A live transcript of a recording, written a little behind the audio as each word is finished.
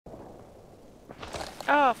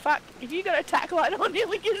Oh fuck! If you got a tack light on,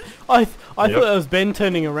 nearly get. I thought that was Ben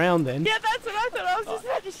turning around then. Yeah, that's what I thought. I was just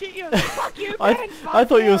about to shoot you. Like, fuck you, Ben. I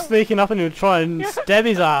thought you were sneaking up and you were trying to stab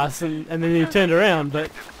his ass, and then you turned around, but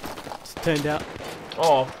it turned out.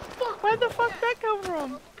 Oh, Fuck! Where the fuck did that come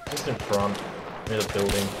from? just in front, near the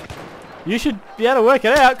building. You should be able to work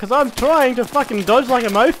it out, because I'm trying to fucking dodge like a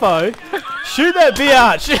mofo. Shoot that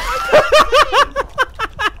biatch!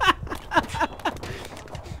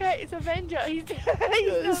 Okay, it's Avenger. He's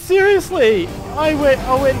Seriously, I went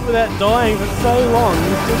without dying for so long.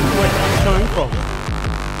 This isn't where it's coming from.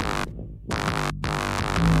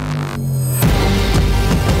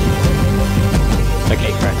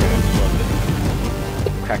 Okay,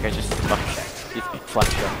 Cracker just fucking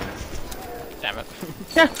flash shot. Damn it.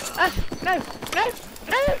 no, no, no,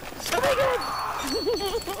 no! Oh my god!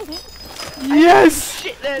 Yes!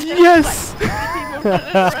 Shit, there's Yes! like 50 people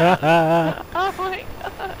running around. Oh my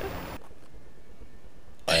god!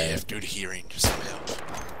 I have good hearing somehow.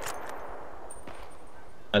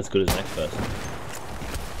 As good as next person.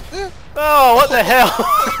 Oh, what the hell? How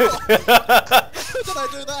did I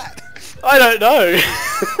do that? I don't know.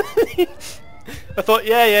 I thought,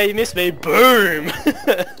 yeah, you missed me. Boom!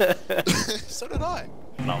 So did I.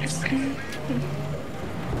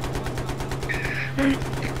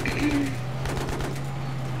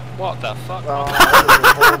 What the fuck?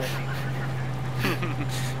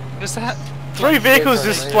 What is that? 3 vehicles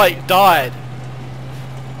just like died.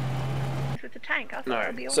 With the tank, I thought No,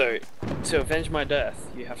 it'd be so to avenge my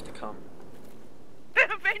death, you have to come.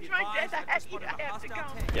 avenge my death. I have to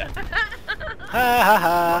come. Yeah. Ha ha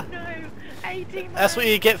ha. No, 18. That's what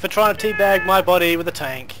you get for trying to teabag my body with a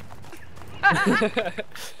tank. I'm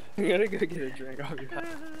gonna go get a drink. I'll be back.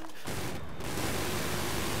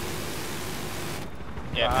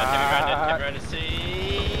 Yeah, turn around to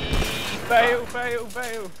see. Fail, fail,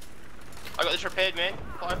 fail. I got this repaired, man.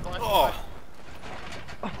 Fly. Oh.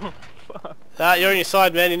 You're on your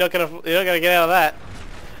side, man. You're not gonna get out of that.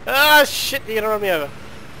 Ah, shit! You're gonna run me over.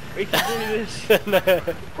 We can do this. No.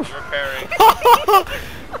 Repairing.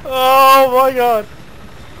 Oh my god.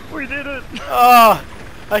 We did it. Oh.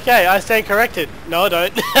 Okay, I stand corrected. No, I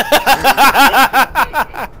don't.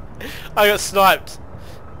 I got sniped.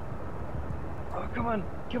 Oh, come on,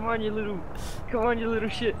 you little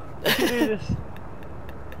shit. We can do this.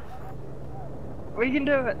 We can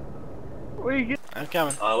do it. We can. I'm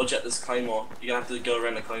coming. Watch out, this claymore. You're gonna have to go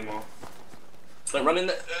around the claymore. Don't run in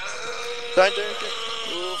there. Don't do it.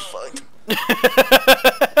 Oh fuck.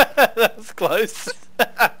 That's close.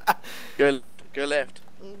 Go left.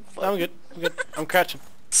 I'm good. I'm crouching.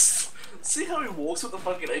 See how he walks with the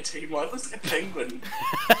fucking 18 line? Looks like a penguin.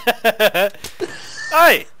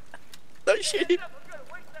 Hey! Don't shoot him.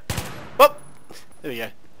 Whoop! There we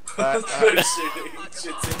go.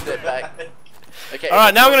 Shit's in Step back. Okay.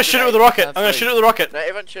 Alright, now I'm gonna shoot it with a rocket. I'm gonna shoot it with a rocket. No,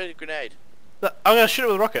 everyone shoot a grenade. I'm gonna shoot it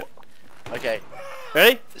with a rocket. Okay.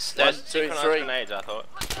 Ready? There's 2, synchronized 3. grenades, I thought.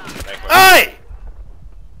 Hey!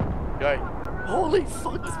 Go. Holy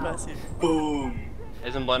fuck, it's massive. Boom.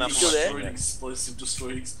 Isn't blown up. You still there?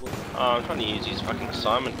 Destroy explosive. Oh, I'm trying to use these fucking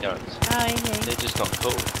assignment guns. Oh, yeah. They're just not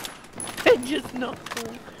cool. They're just not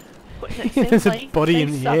cool. There's a body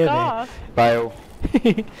in the air there. Fail.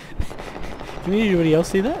 Can anybody else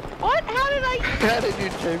see that? What? How did I? How did you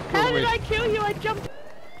jump? How did I kill you? I jumped.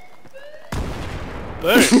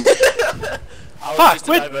 Boom! Fuck!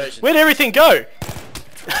 Where'd everything go?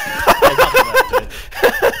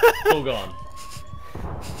 All gone.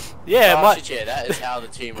 Yeah, Oh, my shit, yeah, that is how the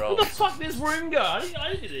team rolls. Where the fuck this room go? I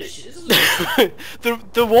didn't do this shit. This is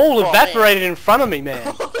the wall Oh, evaporated in front of me, man.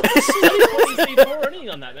 I didn't see C4 or anything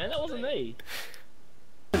on that, man. That wasn't me.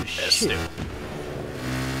 Shit.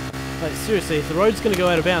 Like seriously, if the road's gonna go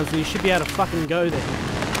out of bounds, then you should be able to fucking go there.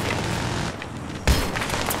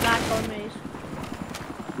 Back on me.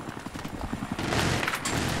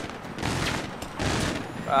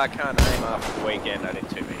 I can't aim after the weekend, I did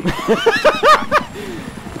too many.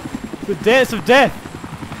 The dance of death.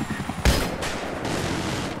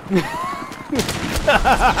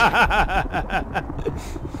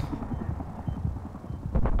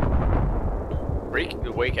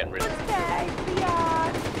 The weekend, really. Okay,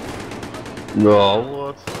 beyond. No,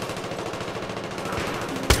 what?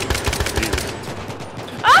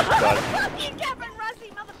 You Gavin Rusty,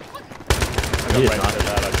 motherfucker!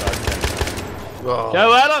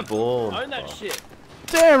 Go Adam! Boom. Own that shit.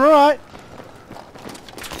 Damn right.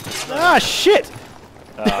 Ah shit.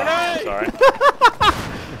 Sorry.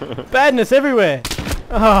 Badness everywhere.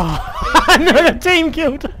 Oh, another team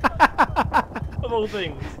killed. Of all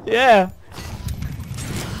things. Yeah.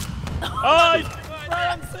 Oh, he's right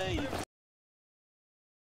on C!